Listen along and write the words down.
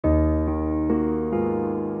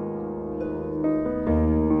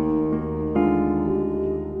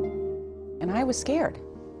was scared.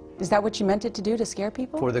 Is that what you meant it to do, to scare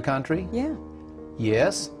people? For the country? Yeah.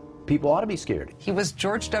 Yes. People ought to be scared. He was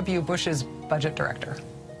George W. Bush's budget director.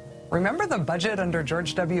 Remember the budget under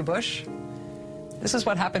George W. Bush? This is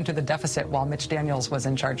what happened to the deficit while Mitch Daniels was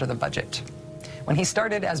in charge of the budget. When he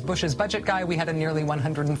started as Bush's budget guy, we had a nearly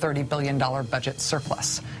 $130 billion budget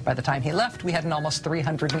surplus. By the time he left, we had an almost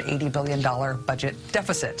 $380 billion budget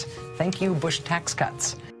deficit. Thank you, Bush tax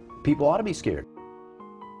cuts. People ought to be scared.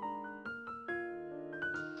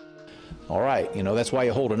 All right, you know, that's why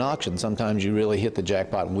you hold an auction. Sometimes you really hit the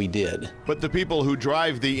jackpot, and we did. But the people who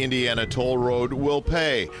drive the Indiana toll road will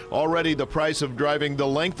pay. Already the price of driving the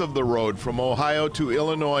length of the road from Ohio to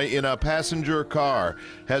Illinois in a passenger car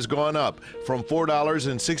has gone up from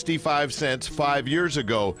 $4.65 5 years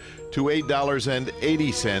ago to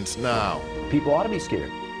 $8.80 now. People ought to be scared.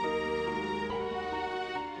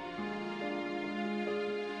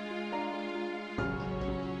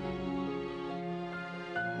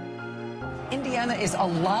 Indiana is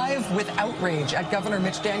alive with outrage at Governor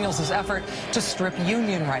Mitch Daniels' effort to strip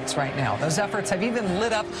union rights right now. Those efforts have even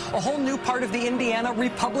lit up a whole new part of the Indiana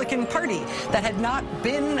Republican Party that had not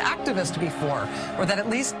been activist before, or that at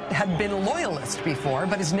least had been loyalist before,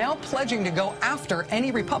 but is now pledging to go after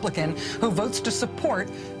any Republican who votes to support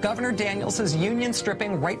Governor Daniels'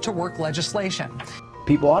 union-stripping right-to-work legislation.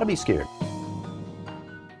 People ought to be scared.